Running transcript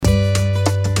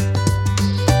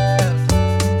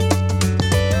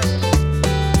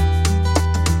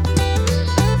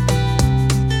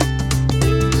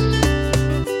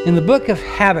In the book of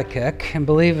Habakkuk, and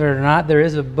believe it or not, there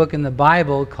is a book in the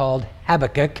Bible called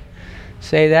Habakkuk.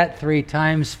 Say that 3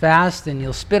 times fast and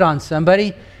you'll spit on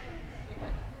somebody.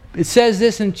 It says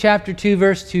this in chapter 2,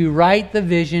 verse 2, "Write the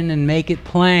vision and make it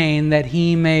plain that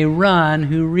he may run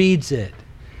who reads it."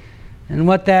 And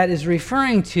what that is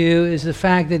referring to is the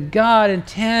fact that God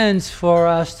intends for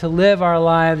us to live our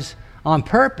lives on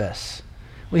purpose.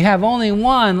 We have only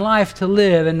one life to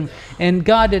live, and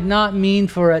God did not mean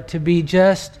for it to be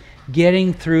just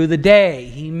getting through the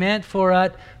day. He meant for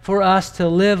us to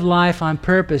live life on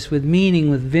purpose, with meaning,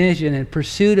 with vision, in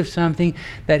pursuit of something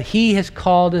that He has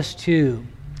called us to.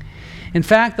 In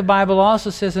fact, the Bible also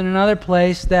says in another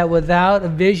place that without a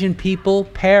vision, people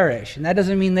perish. And that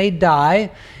doesn't mean they die.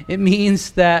 It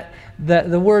means that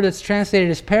the word that's translated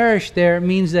as perish there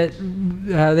means that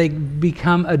they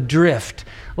become adrift,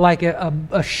 like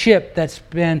a ship that's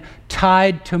been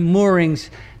tied to moorings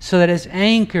so that it's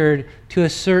anchored to a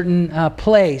certain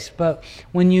place. But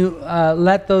when you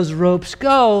let those ropes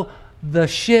go, the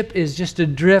ship is just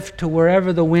adrift to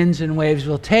wherever the winds and waves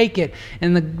will take it.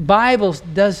 And the Bible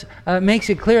makes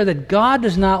it clear that God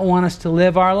does not want us to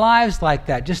live our lives like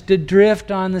that, just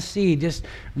adrift on the sea, just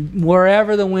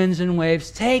wherever the winds and waves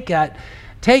take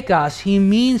us. He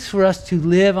means for us to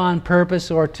live on purpose,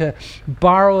 or to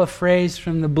borrow a phrase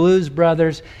from the Blues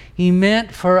Brothers, He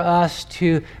meant for us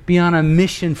to be on a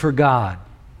mission for God.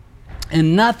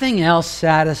 And nothing else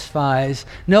satisfies,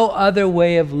 no other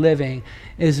way of living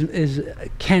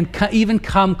can even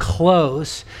come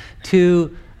close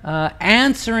to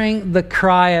answering the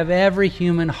cry of every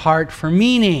human heart for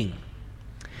meaning.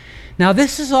 Now,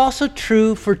 this is also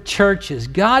true for churches.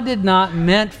 God did not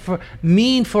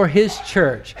mean for His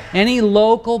church, any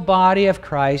local body of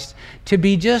Christ, to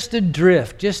be just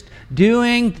adrift, just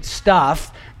doing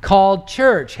stuff called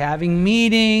church, having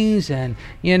meetings and,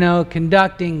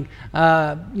 conducting,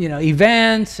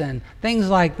 events and things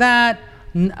like that.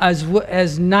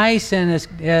 As nice and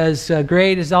as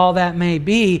great as all that may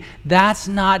be, that's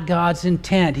not God's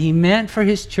intent. He meant for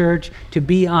His church to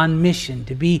be on mission,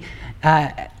 to be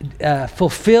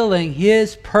fulfilling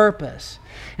His purpose.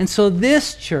 And so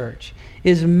this church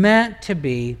is meant to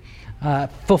be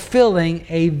fulfilling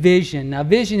a vision. Now,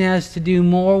 vision has to do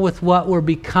more with what we're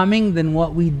becoming than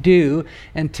what we do.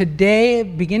 And today,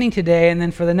 beginning today, and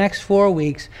then for the next 4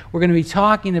 weeks, we're going to be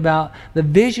talking about the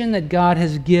vision that God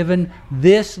has given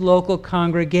this local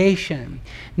congregation.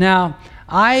 Now,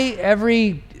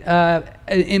 my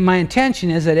intention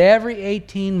is that every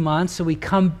 18 months, so we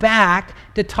come back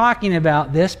to talking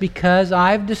about this, because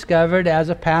I've discovered as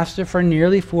a pastor for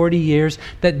nearly 40 years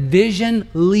that vision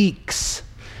leaks.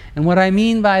 And what I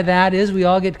mean by that is we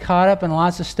all get caught up in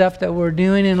lots of stuff that we're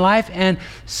doing in life, and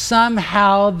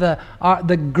somehow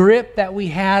the grip that we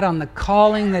had on the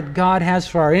calling that God has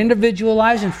for our individual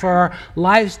lives and for our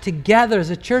lives together as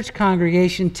a church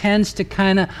congregation tends to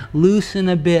kind of loosen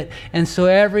a bit. And so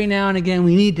every now and again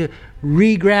we need to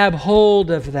re-grab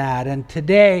hold of that. And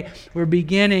today we're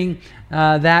beginning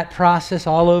that process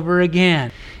all over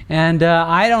again. And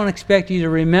I don't expect you to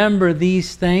remember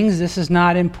these things. This is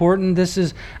not important. This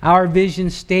is our vision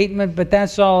statement, but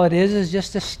that's all it is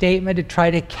just a statement to try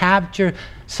to capture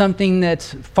something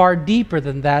that's far deeper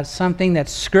than that, something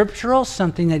that's scriptural,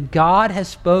 something that God has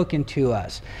spoken to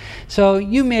us. So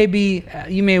you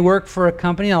may work for a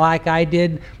company like I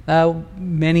did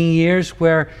many years,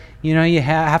 where you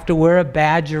have to wear a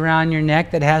badge around your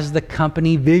neck that has the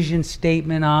company vision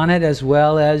statement on it, as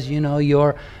well as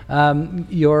your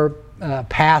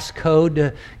passcode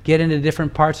to get into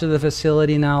different parts of the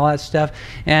facility and all that stuff.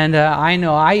 And I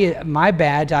know my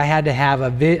badge, I had to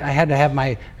have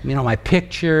my my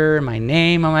picture, my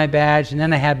name on my badge, and then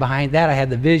behind that I had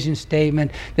the vision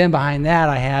statement. Then behind that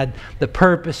I had the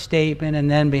purpose statement,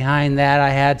 and then behind that I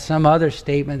had some other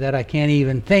statement that I can't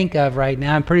even think of right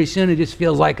now. And pretty soon it just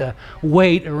feels like a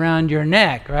weight around your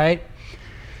neck, right?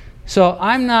 So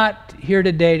I'm not here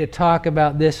today to talk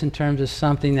about this in terms of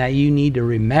something that you need to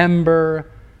remember,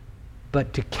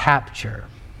 but to capture.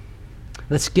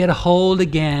 Let's get a hold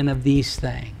again of these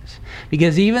things.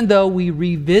 Because even though we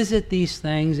revisit these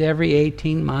things every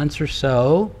 18 months or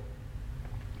so,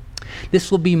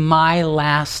 this will be my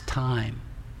last time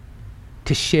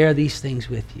to share these things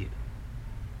with you.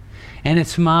 And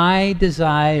it's my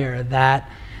desire that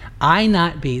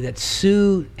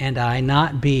Sue and I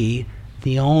not be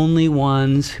the only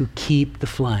ones who keep the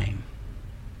flame.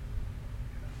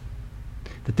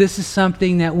 That this is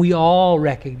something that we all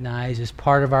recognize as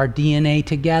part of our DNA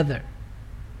together.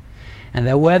 And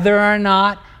that whether or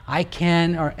not I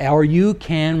can or you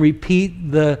can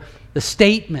repeat the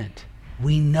statement,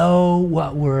 we know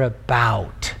what we're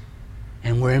about,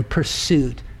 and we're in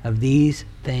pursuit of these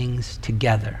things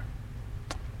together.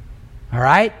 All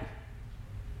right?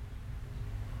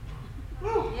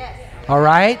 Yes. All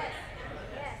right?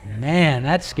 Man,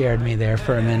 that scared me there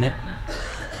for a minute.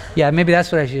 Yeah, maybe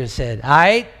that's what I should have said. All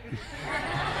right?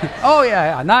 Oh,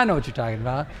 yeah, now I know what you're talking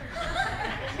about.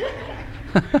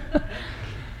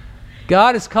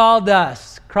 God has called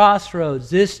us, Crossroads,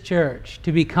 this church,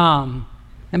 to become,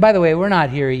 and by the way, we're not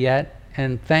here yet,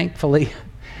 and thankfully,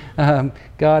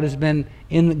 God has been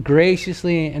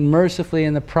graciously and mercifully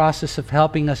in the process of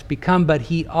helping us become, but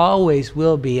He always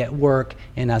will be at work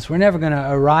in us. We're never going to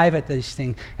arrive at these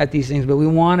things, but we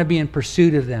want to be in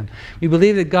pursuit of them. We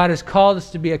believe that God has called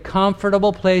us to be a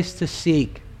comfortable place to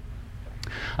seek,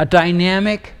 a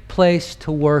dynamic place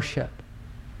to worship,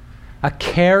 a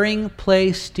caring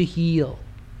place to heal,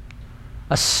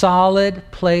 a solid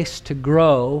place to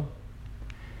grow,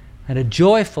 and a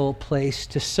joyful place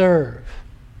to serve.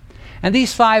 And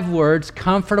these 5 words,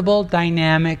 comfortable,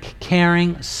 dynamic,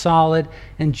 caring, solid,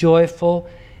 and joyful,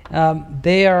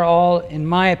 they are all, in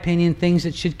my opinion, things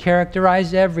that should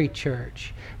characterize every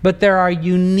church. But there are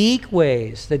unique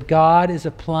ways that God is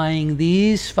applying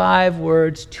these 5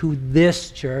 words to this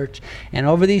church. And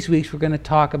over these weeks, we're going to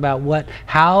talk about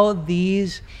how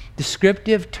these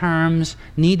descriptive terms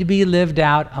need to be lived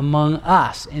out among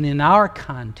us and in our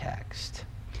context.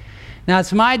 Now,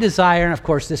 it's my desire, and of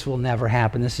course this will never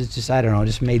happen. This is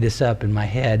just made this up in my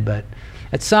head. But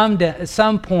at some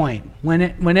point,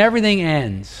 when everything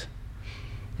ends,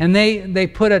 and they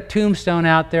put a tombstone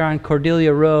out there on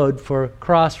Cordelia Road for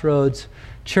Crossroads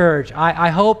Church, I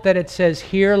hope that it says,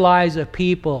 "Here lies a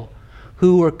people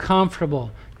who were comfortable,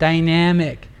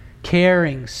 dynamic,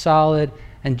 caring, solid,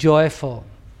 and joyful."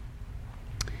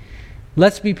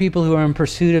 Let's be people who are in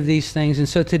pursuit of these things. And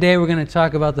so today we're going to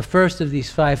talk about the first of these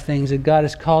 5 things that God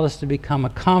has called us to become, a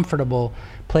comfortable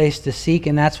place to seek.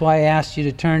 And that's why I asked you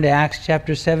to turn to Acts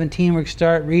chapter 17. We're going to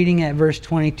start reading at verse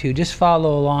 22. Just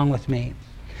follow along with me.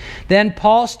 Then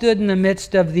Paul stood in the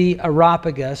midst of the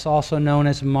Areopagus, also known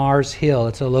as Mars Hill.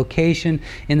 It's a location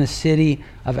in the city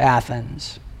of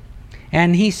Athens.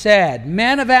 And he said,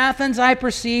 "Men of Athens, I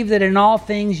perceive that in all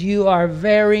things you are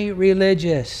very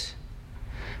religious.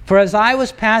 For as I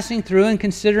was passing through and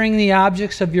considering the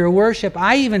objects of your worship,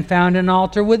 I even found an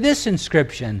altar with this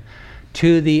inscription,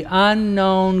 'To the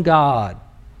unknown God.'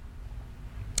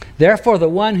 Therefore, the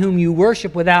one whom you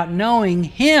worship without knowing,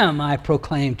 Him I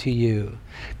proclaim to you.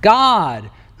 God,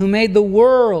 who made the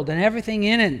world and everything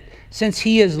in it, since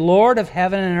He is Lord of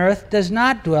heaven and earth, does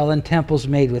not dwell in temples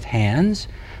made with hands,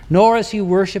 nor is He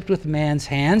worshipped with man's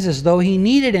hands as though He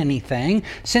needed anything,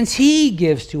 since He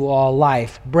gives to all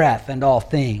life, breath, and all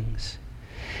things.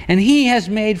 And He has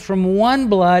made from one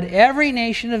blood every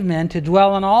nation of men to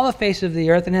dwell on all the face of the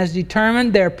earth, and has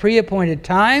determined their pre-appointed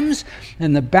times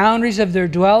and the boundaries of their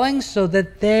dwellings, so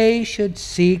that they should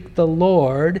seek the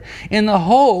Lord in the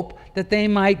hope that they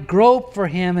might grope for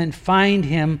Him and find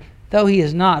Him, though He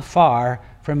is not far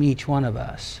from each one of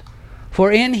us.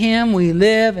 For in Him we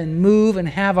live and move and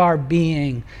have our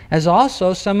being, as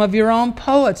also some of your own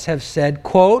poets have said,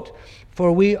 quote,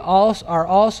 for we are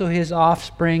also His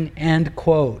offspring, end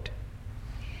quote.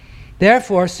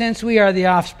 Therefore, since we are the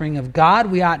offspring of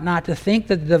God, we ought not to think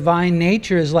that the divine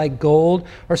nature is like gold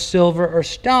or silver or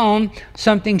stone,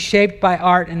 something shaped by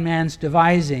art and man's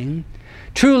devising.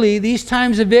 Truly, these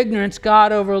times of ignorance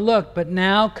God overlooked, but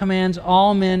now commands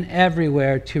all men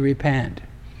everywhere to repent.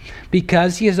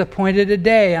 Because He has appointed a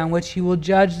day on which He will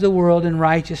judge the world in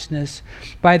righteousness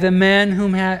by the man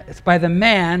whom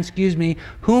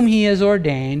He has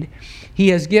ordained. He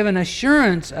has given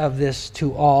assurance of this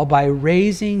to all by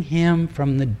raising Him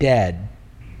from the dead.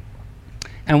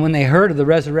 And when they heard of the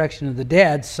resurrection of the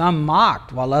dead, some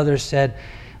mocked, while others said,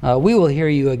 we will hear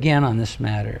you again on this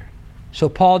matter. So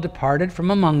Paul departed from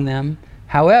among them.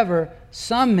 However,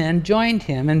 some men joined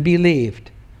him and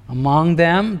believed. Among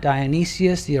them,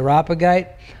 Dionysius the Areopagite,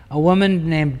 a woman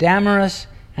named Damaris,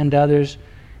 and others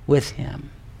with him.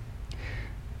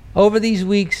 Over these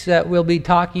weeks we'll be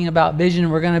talking about vision.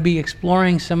 We're going to be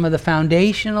exploring some of the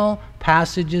foundational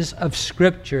passages of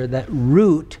Scripture that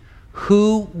root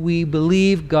who we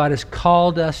believe God has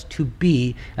called us to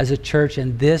be as a church,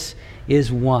 and this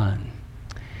is one.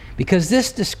 Because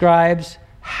this describes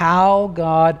how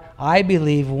God, I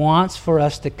believe, wants for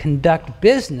us to conduct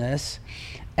business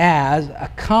as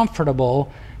a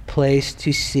comfortable place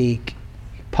to seek.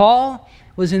 Paul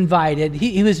was invited.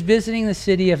 He was visiting the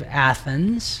city of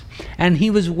Athens, and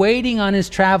he was waiting on his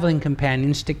traveling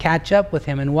companions to catch up with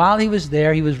him. And while he was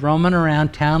there, he was roaming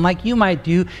around town like you might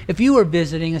do if you were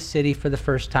visiting a city for the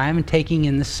first time and taking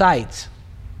in the sights.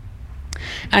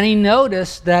 And he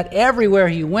noticed that everywhere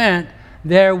he went,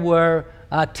 there were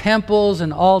temples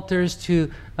and altars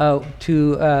to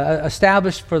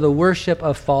establish for the worship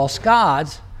of false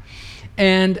gods.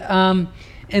 And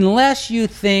unless you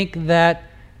think that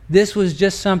this was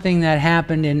just something that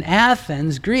happened in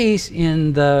Athens, Greece,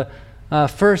 in the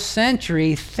first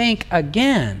century, think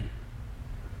again.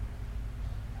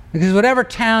 Because whatever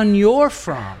town you're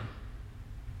from,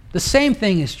 the same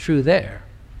thing is true there.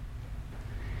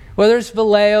 Whether it's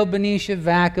Vallejo, Benicia,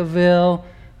 Vacaville,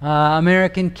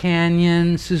 American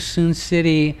Canyon, Suisun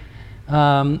City,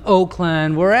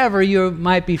 Oakland, wherever you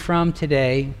might be from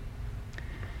today,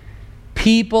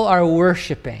 people are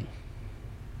worshiping.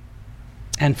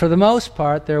 And for the most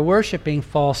part, they're worshiping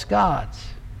false gods.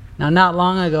 Now, not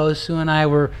long ago, Sue and I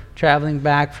were traveling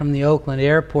back from the Oakland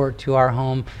airport to our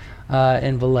home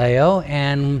in Vallejo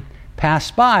and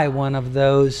passed by one of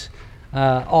those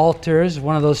altars,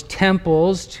 one of those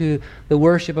temples to the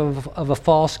worship of a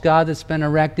false god that's been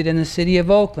erected in the city of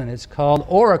Oakland. It's called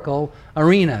Oracle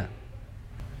Arena.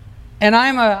 And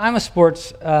I'm a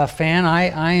sports fan.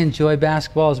 I enjoy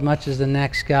basketball as much as the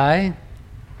next guy.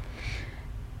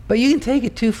 But you can take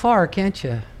it too far, can't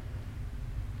you?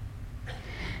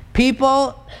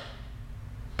 People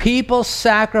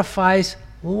sacrifice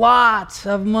lots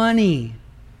of money,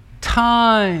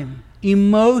 time,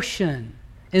 emotion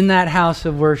in that house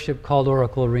of worship called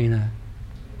Oracle Arena.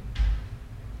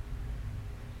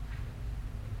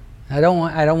 I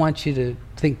don't want you to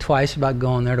think twice about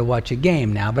going there to watch a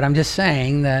game now, but I'm just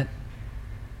saying that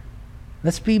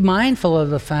let's be mindful of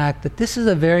the fact that this is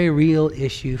a very real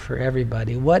issue for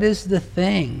everybody. What is the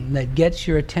thing that gets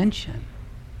your attention?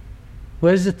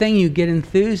 What is the thing you get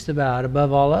enthused about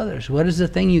above all others? What is the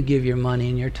thing you give your money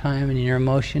and your time and your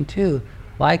emotion to?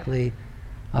 Likely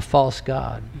a false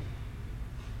god.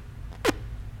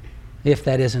 If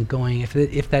that isn't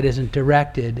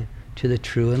directed to the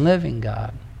true and living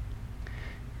God.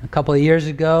 A couple of years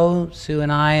ago, Sue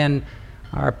and I and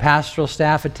our pastoral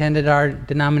staff attended our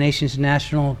denomination's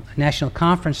national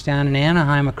conference down in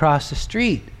Anaheim across the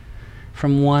street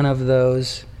from one of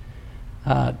those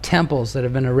temples that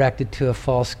have been erected to a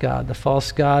false god. The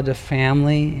false god of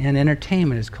family and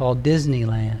entertainment is called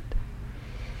Disneyland.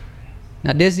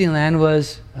 Now, Disneyland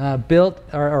was built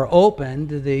or opened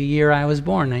the year I was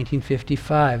born,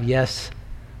 1955. Yes,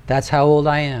 that's how old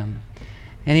I am.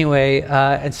 Anyway,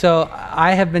 and so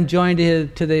I have been joined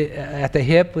at the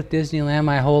hip with Disneyland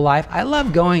my whole life. I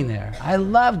love going there.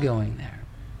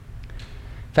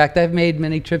 In fact, I've made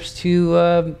many trips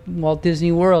to Walt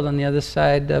Disney World on the other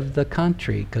side of the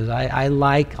country because I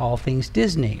like all things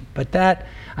Disney. But that,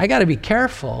 I got to be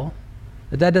careful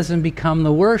that doesn't become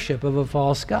the worship of a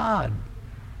false god.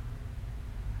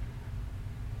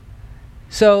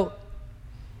 So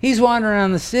he's wandering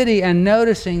around the city and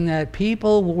noticing that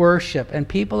people worship, and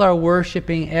people are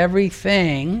worshiping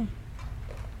everything,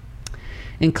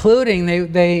 including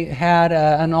they had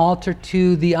an altar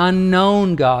to the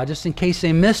unknown God, just in case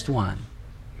they missed one.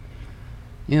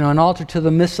 You know, an altar to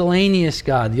the miscellaneous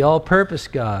God, the all-purpose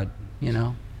God, you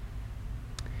know.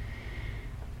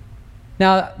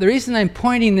 Now, the reason I'm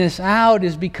pointing this out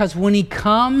is because when he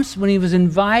was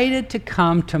invited to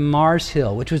come to Mars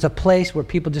Hill, which was a place where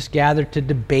people just gathered to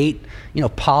debate, you know,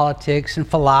 politics and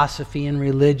philosophy and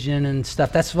religion and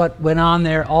stuff. That's what went on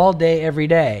there all day, every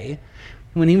day.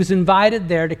 When he was invited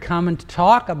there to come and to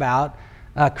talk about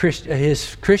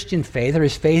his Christian faith, or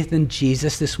his faith in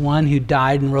Jesus, this one who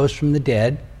died and rose from the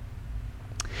dead,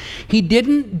 he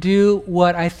didn't do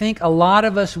what I think a lot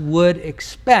of us would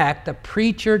expect a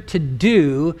preacher to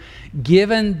do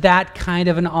given that kind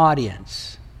of an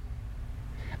audience.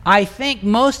 I think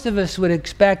most of us would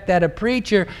expect that a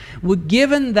preacher,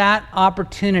 given that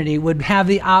opportunity, would have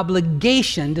the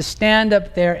obligation to stand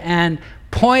up there and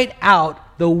point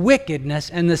out the wickedness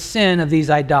and the sin of these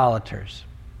idolaters.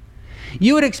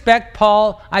 You would expect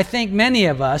Paul, I think many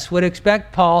of us would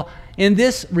expect Paul, in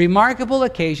this remarkable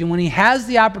occasion, when he has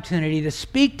the opportunity to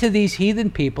speak to these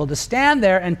heathen people, to stand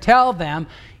there and tell them,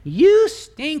 you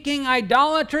stinking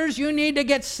idolaters, you need to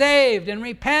get saved and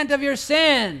repent of your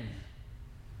sin.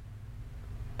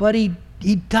 But he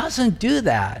doesn't do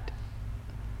that.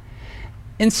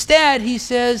 Instead, he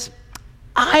says,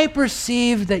 I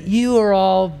perceive that you are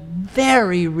all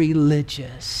very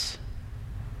religious.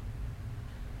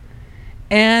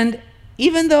 And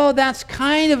even though that's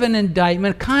kind of an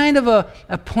indictment, kind of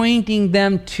a pointing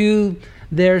them to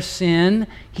their sin,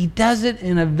 he does it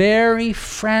in a very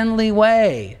friendly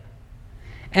way.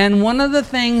 And one of the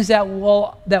things that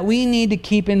we need to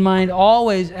keep in mind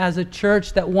always as a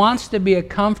church that wants to be a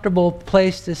comfortable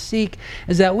place to seek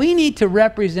is that we need to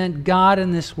represent God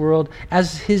in this world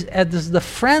as the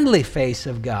friendly face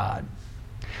of God.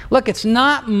 Look, it's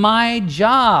not my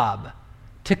job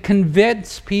to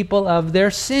convince people of their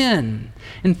sin.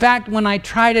 In fact, when I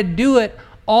try to do it,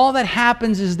 all that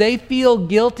happens is they feel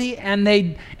guilty and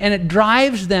it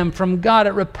drives them from God.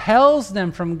 It repels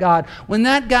them from God. When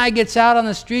that guy gets out on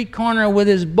the street corner with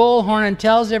his bullhorn and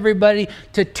tells everybody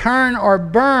to turn or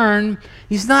burn,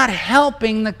 he's not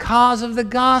helping the cause of the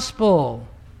gospel.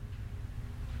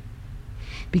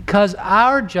 Because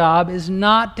our job is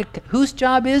not to... Whose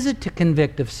job is it to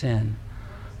convict of sin?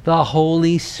 The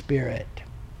Holy Spirit.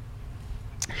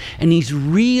 And He's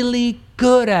really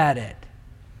good at it.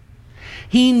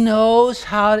 He knows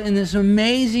how, in this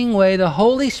amazing way, the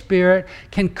Holy Spirit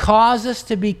can cause us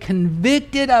to be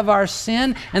convicted of our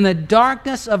sin and the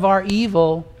darkness of our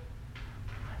evil,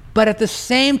 but at the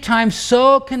same time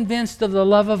so convinced of the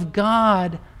love of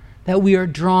God that we are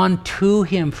drawn to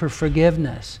Him for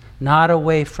forgiveness, not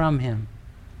away from Him.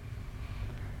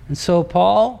 And so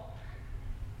Paul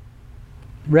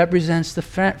represents the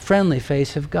friendly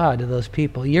face of God to those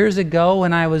people. Years ago,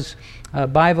 when I was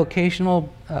bivocational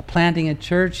planting a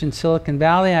church in Silicon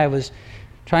Valley, I was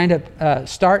trying to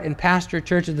start and pastor a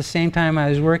church at the same time I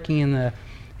was working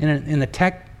in the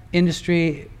tech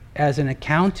industry as an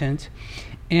accountant.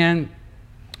 And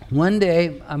one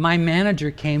day, my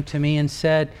manager came to me and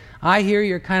said, "I hear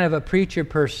you're kind of a preacher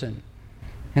person."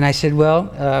 And I said,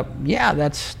 "Well, yeah,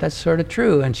 that's sort of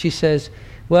true." And she says,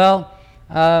 "Well,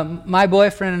 my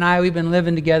boyfriend and I, we've been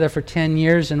living together for 10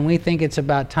 years, and we think it's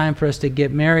about time for us to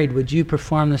get married. Would you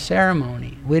perform the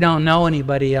ceremony? We don't know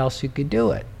anybody else who could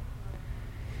do it."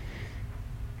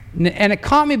 And it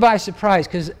caught me by surprise,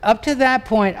 because up to that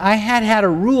point, I had a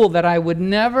rule that I would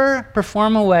never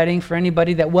perform a wedding for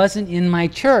anybody that wasn't in my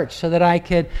church, so that I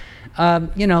could,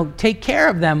 take care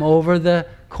of them over the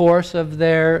course of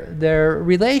their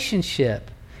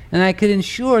relationship. And I could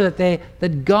ensure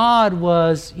that God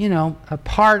was, a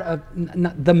part of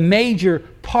the major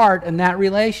part in that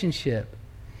relationship.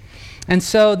 And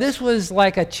so this was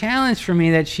like a challenge for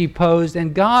me that she posed,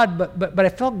 and but I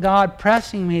felt God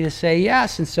pressing me to say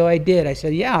yes, and so I did. I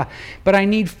said, "Yeah, but I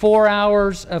need 4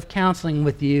 hours of counseling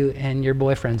with you and your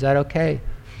boyfriend. Is that okay?"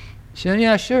 She said,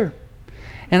 "Yeah, sure."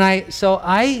 And so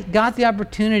I got the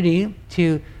opportunity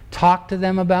to talk to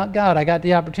them about God. I got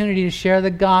the opportunity to share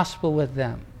the gospel with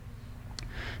them.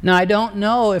 Now, I don't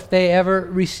know if they ever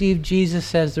received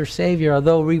Jesus as their Savior,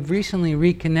 although we've recently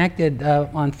reconnected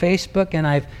on Facebook, and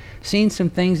I've seen some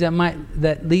things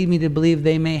that lead me to believe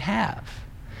they may have.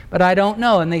 But I don't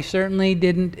know, and they certainly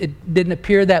didn't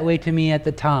appear that way to me at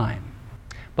the time.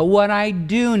 But what I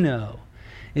do know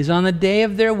is on the day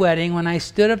of their wedding, when I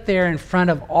stood up there in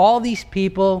front of all these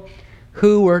people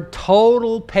who were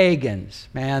total pagans,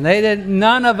 man,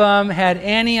 none of them had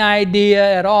any idea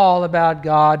at all about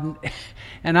God.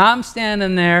 And I'm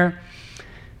standing there,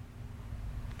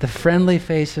 the friendly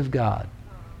face of God.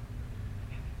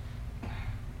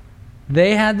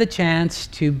 They had the chance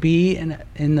to be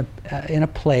in a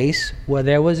place where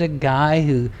there was a guy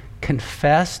who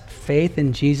confessed faith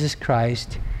in Jesus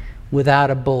Christ without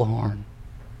a bullhorn.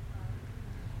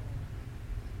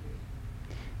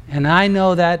 And I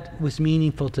know that was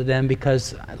meaningful to them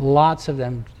because lots of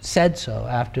them said so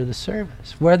after the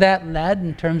service. Where that led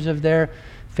in terms of their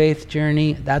faith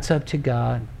journey, that's up to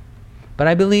God. But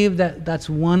I believe that that's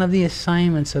one of the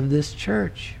assignments of this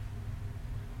church,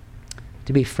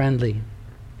 to be friendly.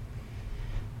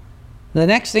 The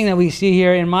next thing that we see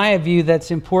here, in my view,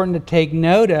 that's important to take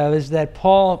note of is that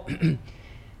Paul,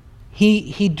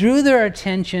 he drew their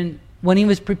attention, when he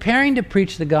was preparing to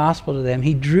preach the gospel to them,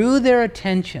 he drew their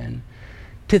attention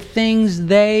to things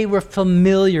they were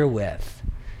familiar with.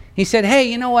 He said, "Hey,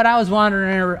 you know what? I was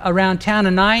wandering around town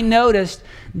and I noticed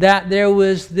that there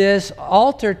was this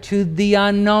altar to the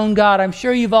unknown God. I'm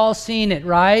sure you've all seen it,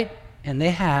 right?" And they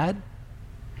had.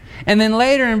 And then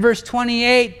later in verse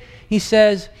 28, he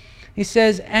says,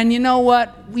 "And you know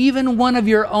what? Even one of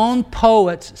your own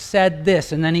poets said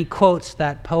this." And then he quotes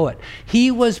that poet.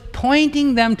 He was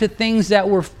pointing them to things that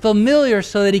were familiar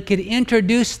so that he could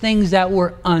introduce things that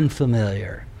were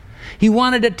unfamiliar. He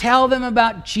wanted to tell them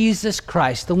about Jesus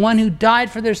Christ, the one who died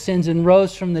for their sins and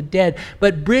rose from the dead.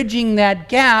 But bridging that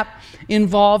gap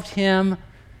involved him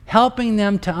helping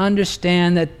them to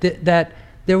understand that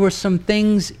there were some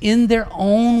things in their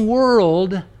own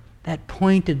world that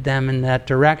pointed them in that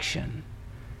direction.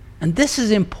 And this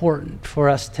is important for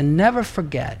us to never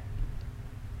forget.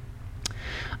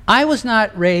 I was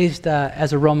not raised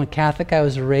as a Roman Catholic. I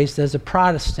was raised as a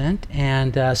Protestant,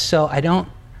 and so I don't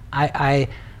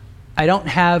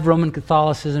have Roman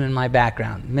Catholicism in my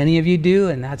background. Many of you do,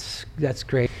 and that's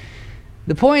great.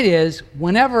 The point is,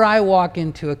 whenever I walk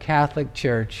into a Catholic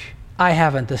church, I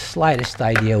haven't the slightest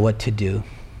idea what to do.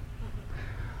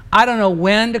 I don't know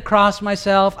when to cross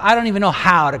myself. I don't even know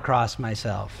how to cross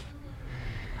myself.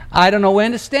 I don't know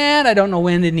when to stand. I don't know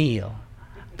when to kneel.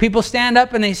 People stand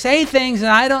up and they say things, and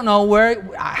I don't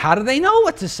know how do they know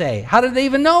what to say? How do they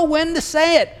even know when to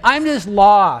say it? I'm just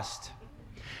lost.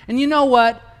 And you know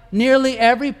what? Nearly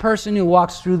every person who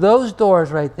walks through those doors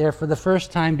right there for the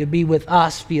first time to be with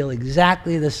us feel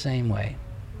exactly the same way.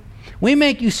 We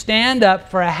make you stand up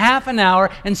for a half an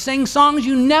hour and sing songs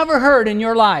you never heard in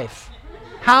your life.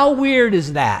 How weird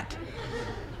is that?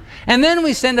 And then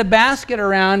we send a basket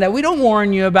around that we don't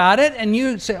warn you about it, and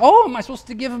you say, oh, am I supposed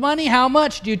to give money? How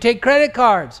much? Do you take credit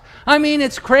cards? I mean,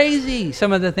 it's crazy,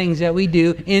 some of the things that we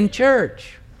do in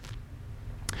church.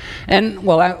 And,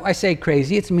 well, I say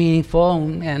crazy, it's meaningful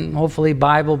and hopefully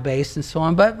Bible-based and so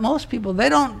on, but most people, they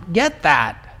don't get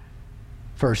that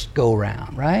first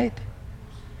go-round, right?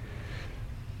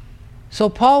 So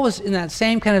Paul was in that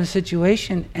same kind of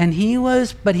situation, and he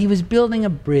was building a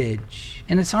bridge.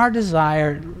 And it's our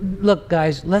desire, look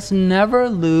guys, let's never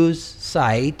lose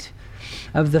sight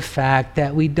of the fact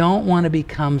that we don't want to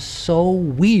become so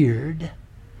weird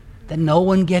that no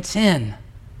one gets in.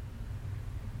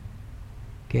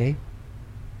 Okay?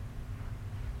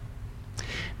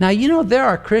 Now, you know, there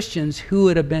are Christians who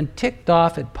would have been ticked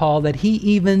off at Paul that he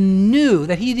even knew,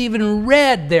 that he'd even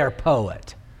read their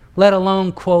poet, let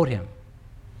alone quote him.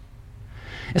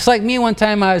 It's like me one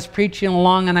time I was preaching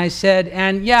along and I said,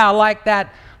 and yeah, like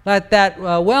that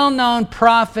well-known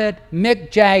prophet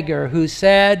Mick Jagger who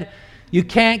said, you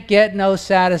can't get no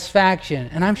satisfaction.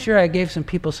 And I'm sure I gave some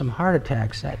people some heart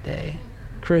attacks that day.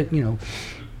 You know,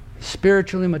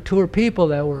 spiritually mature people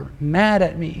that were mad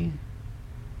at me.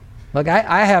 Look,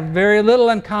 I have very little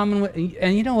in common with,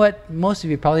 and you know what? Most of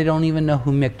you probably don't even know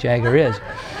who Mick Jagger is.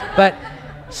 But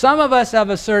some of us of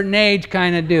a certain age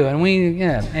kind of do. And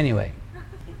anyway.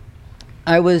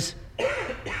 I was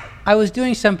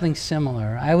doing something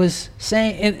similar. I was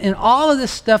saying, in all of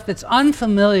this stuff that's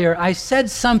unfamiliar, I said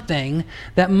something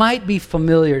that might be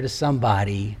familiar to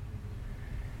somebody.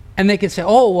 And they could say,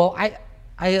 oh, well,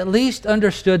 I at least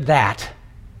understood that.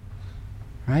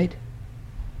 Right?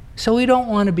 So we don't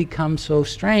want to become so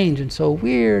strange and so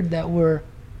weird that we're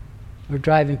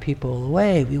driving people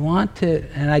away. We want to,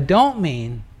 and I don't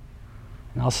mean,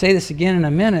 and I'll say this again in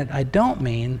a minute, I don't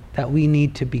mean that we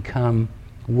need to become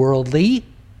worldly.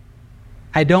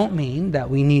 I don't mean that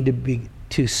we need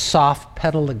to soft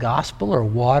pedal the gospel or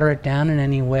water it down in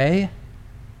any way.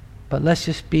 But let's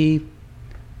just be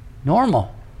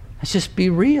normal. Let's just be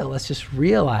real. Let's just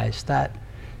realize that,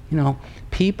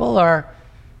 people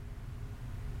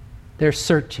they're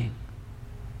searching.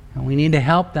 And we need to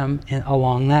help them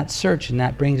along that search. And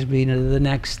that brings me to the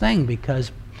next thing,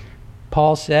 because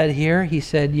Paul said here, he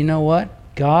said, you know what?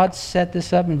 God set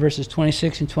this up in verses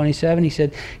 26 and 27. He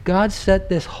said, God set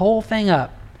this whole thing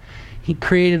up. He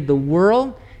created the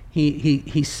world.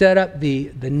 He set up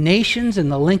the nations and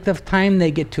the length of time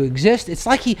they get to exist. It's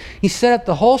like he set up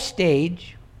the whole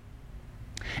stage.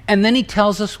 And then he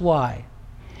tells us why.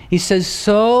 He says,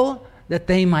 so that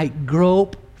they might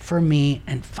grope for me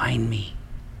and find me.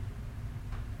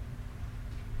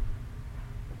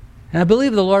 And I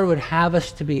believe the Lord would have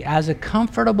us to be as a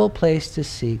comfortable place to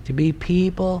seek, to be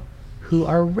people who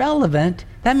are relevant.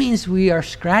 That means we are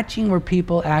scratching where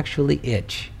people actually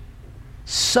itch.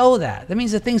 So that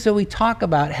means the things that we talk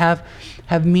about have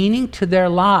meaning to their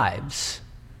lives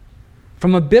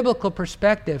from a biblical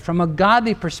perspective, from a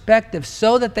godly perspective,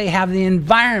 so that they have the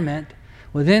environment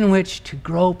within which to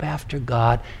grope after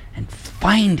God and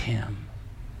find Him.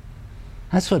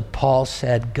 That's what Paul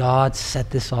said God set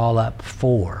this all up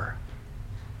for.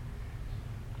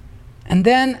 And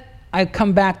then I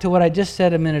come back to what I just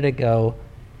said a minute ago.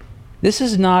 This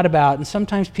is not about, and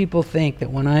sometimes people think that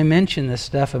when I mention this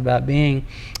stuff about being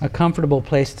a comfortable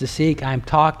place to seek, I'm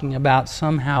talking about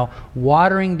somehow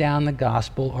watering down the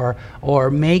gospel or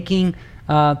making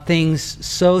things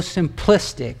so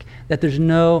simplistic that there's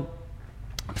no,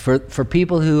 for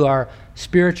people who are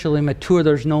spiritually mature,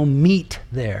 there's no meat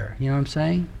there. You know what I'm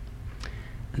saying?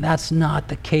 And that's not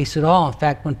the case at all. In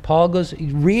fact, when Paul goes,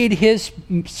 read his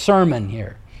sermon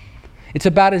here. It's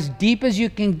about as deep as you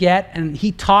can get, and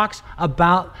he talks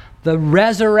about the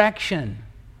resurrection.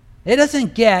 It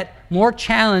doesn't get more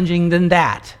challenging than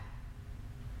that.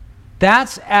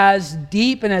 That's as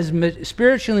deep and as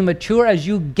spiritually mature as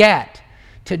you get,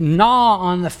 to gnaw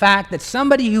on the fact that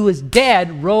somebody who was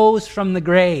dead rose from the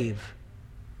grave.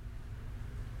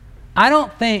 I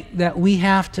don't think that we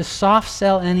have to soft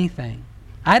sell anything.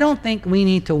 I don't think we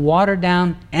need to water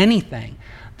down anything.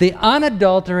 The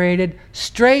unadulterated,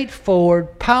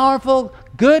 straightforward, powerful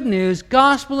good news,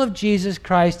 gospel of Jesus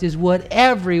Christ, is what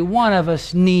every one of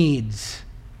us needs.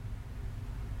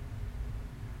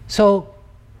 So,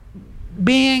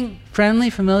 being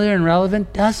friendly, familiar, and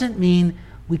relevant doesn't mean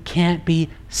we can't be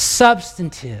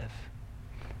substantive.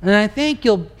 And I think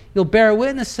you'll bear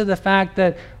witness to the fact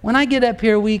that when I get up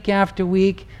here week after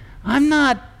week, I'm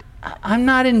not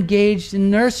engaged in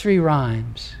nursery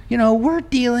rhymes. We're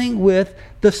dealing with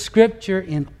the Scripture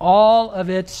in all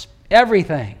of its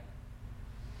everything.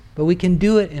 But we can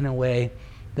do it in a way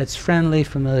that's friendly,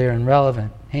 familiar, and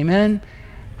relevant. Amen?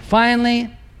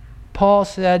 Finally, Paul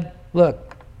said,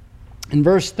 look, in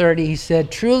verse 30, he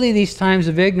said, truly these times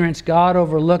of ignorance God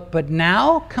overlooked, but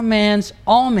now commands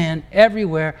all men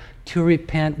everywhere to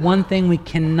repent. One thing we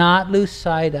cannot lose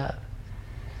sight of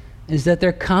is that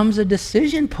there comes a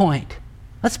decision point.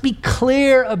 Let's be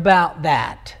clear about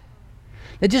that.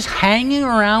 That just hanging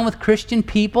around with Christian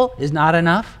people is not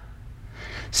enough.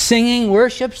 Singing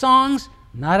worship songs,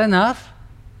 not enough.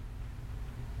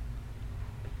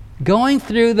 Going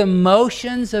through the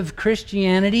motions of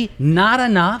Christianity, not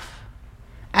enough.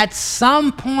 At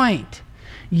some point,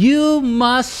 you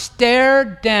must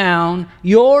stare down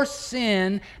your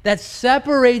sin that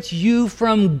separates you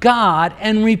from God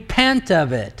and repent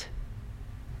of it.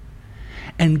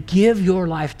 And give your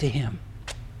life to Him.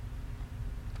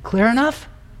 Clear enough?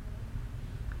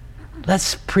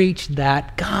 Let's preach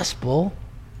that gospel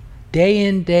day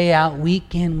in, day out,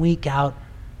 week in, week out,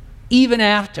 even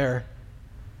after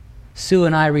Sue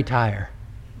and I retire.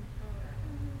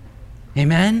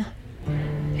 Amen?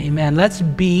 Amen. Let's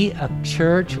be a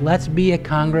church, let's be a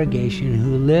congregation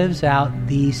who lives out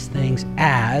these things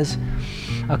as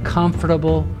a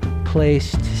comfortable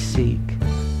place to seek.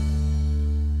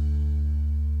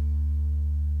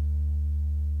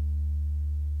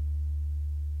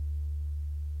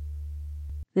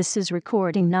 This is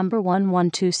recording number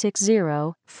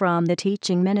 11260 from the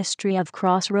teaching ministry of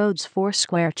Crossroads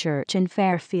Foursquare Church in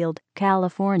Fairfield,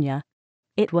 California.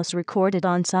 It was recorded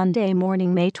on Sunday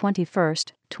morning, May 21,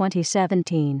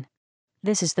 2017.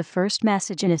 This is the first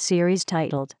message in a series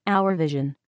titled, Our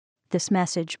Vision. This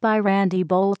message by Randy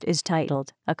Boldt is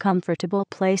titled, A Comfortable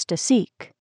Place to Seek.